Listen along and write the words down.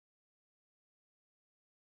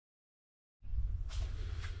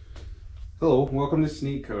Hello, welcome to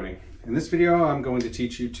SNEED Coding. In this video, I'm going to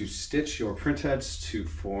teach you to stitch your printheads to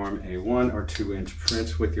form a 1 or 2 inch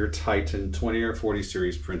print with your Titan 20 or 40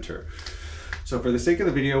 series printer. So for the sake of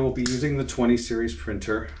the video, we'll be using the 20 series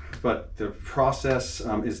printer, but the process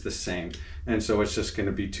is the same. And so it's just going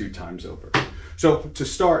to be 2 times over. So to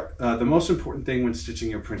start, the most important thing when stitching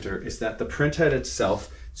your printer is that the printhead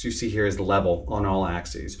itself, as you see here, is level on all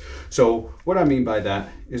axes. So what I mean by that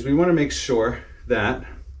is we want to make sure that,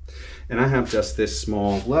 and I have just this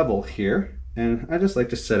small level here, and I just like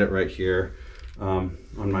to set it right here on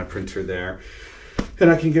my printer there.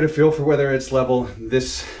 And I can get a feel for whether it's level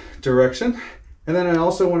this direction. And then I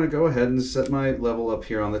also want to go ahead and set my level up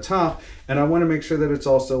here on the top, and I want to make sure that it's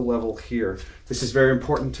also level here. This is very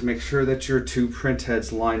important to make sure that your 2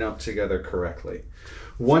 printheads line up together correctly.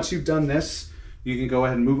 Once you've done this, you can go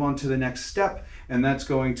ahead and move on to the next step, and that's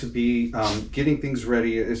going to be getting things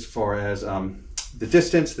ready as far as the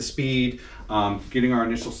distance, the speed, getting our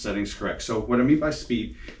initial settings correct. So what I mean by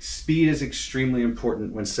speed is extremely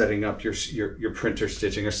important when setting up your printer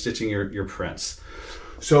stitching or stitching your prints.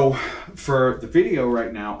 So for the video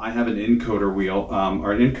right now, I have an encoder wheel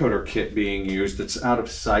or an encoder kit being used that's out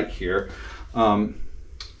of sight here.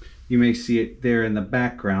 You may see it there in the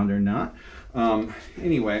background or not.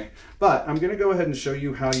 Anyway, but I'm going to go ahead and show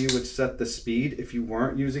you how you would set the speed if you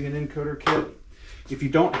weren't using an encoder kit. If you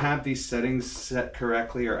don't have these settings set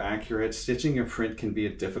correctly or accurate, stitching your print can be a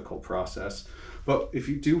difficult process. But if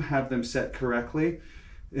you do have them set correctly,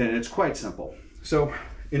 then it's quite simple. So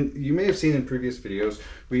you may have seen in previous videos,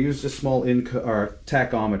 we used a small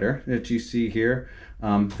tachometer that you see here.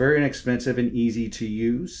 Very inexpensive and easy to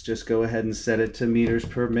use. Just go ahead and set it to meters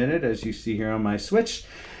per minute, as you see here on my switch.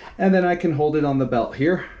 And then I can hold it on the belt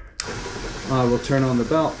here. We'll turn on the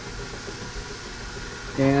belt.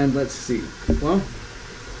 And let's see. Well,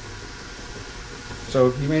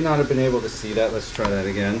 so you may not have been able to see that. Let's try that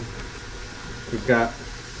again. We've got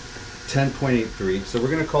 10.83. So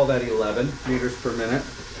we're going to call that 11 meters per minute.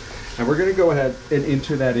 And we're going to go ahead and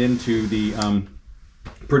enter that into the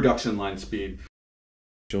production line speed.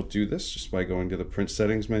 You'll do this just by going to the print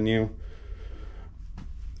settings menu.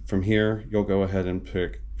 From here, you'll go ahead and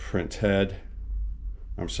pick print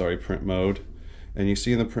mode. And you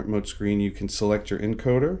see in the print mode screen, you can select your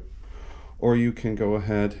encoder, or you can go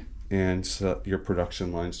ahead and set your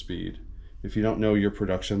production line speed. If you don't know your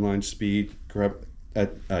production line speed, grab a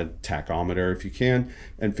tachometer if you can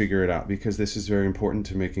and figure it out, because this is very important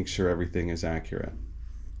to making sure everything is accurate.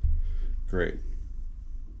 Great.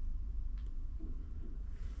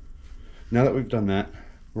 Now that we've done that,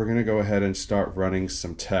 we're going to go ahead and start running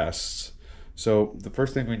some tests. So the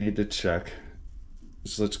first thing we need to check,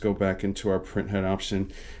 so let's go back into our printhead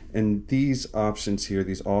option, and these options here,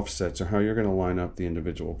 these offsets, are how you're going to line up the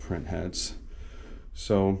individual printheads.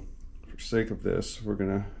 So for sake of this, we're going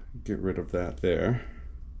to get rid of that there.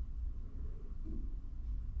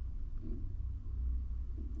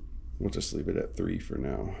 We'll just leave it at 3 for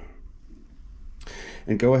now.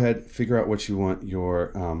 And go ahead, figure out what you want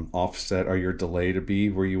your offset or your delay to be,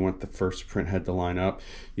 where you want the first printhead to line up.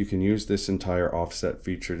 You can use this entire offset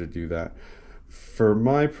feature to do that. For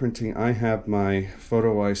my printing, I have my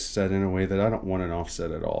photo eyes set in a way that I don't want an offset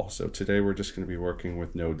at all. So today we're just going to be working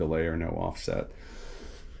with no delay or no offset.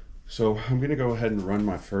 So I'm going to go ahead and run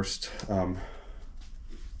my first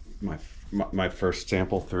my first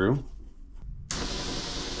sample through.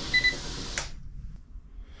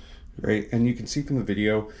 Great, and you can see from the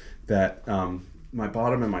video that my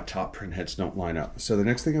bottom and my top printheads don't line up. So the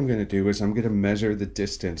next thing I'm going to do is I'm going to measure the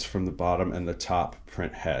distance from the bottom and the top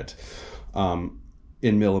printhead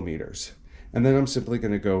in millimeters. And then I'm simply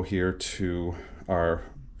going to go here to our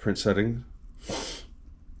print setting.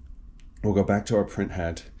 We'll go back to our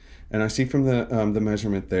printhead, and I see from the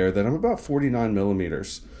measurement there that I'm about 49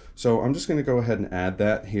 millimeters. So I'm just going to go ahead and add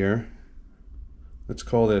that here. Let's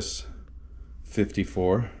call this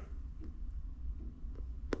 54.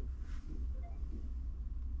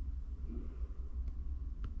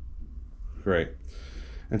 Great.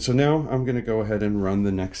 And so now I'm going to go ahead and run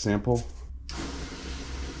the next sample.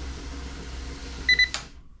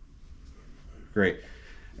 Great.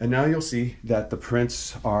 And now you'll see that the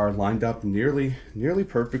prints are lined up nearly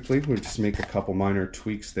perfectly. We'll just make a couple minor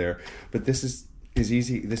tweaks there. But this is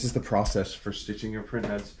easy. This is the process for stitching your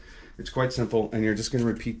printheads. It's quite simple, and you're just going to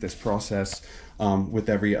repeat this process with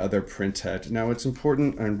every other printhead. Now it's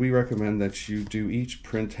important, and we recommend that you do each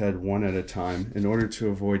printhead one at a time in order to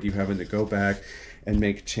avoid you having to go back and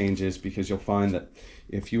make changes, because you'll find that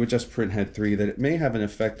if you adjust printhead 3, that it may have an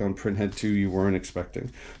effect on printhead 2 you weren't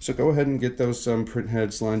expecting. So go ahead and get those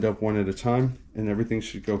printheads lined up one at a time, and everything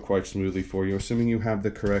should go quite smoothly for you, assuming you have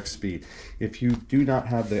the correct speed. If you do not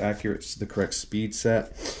have the correct speed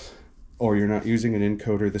set, or you're not using an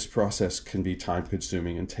encoder, this process can be time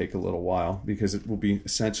consuming and take a little while because it will be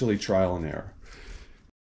essentially trial and error.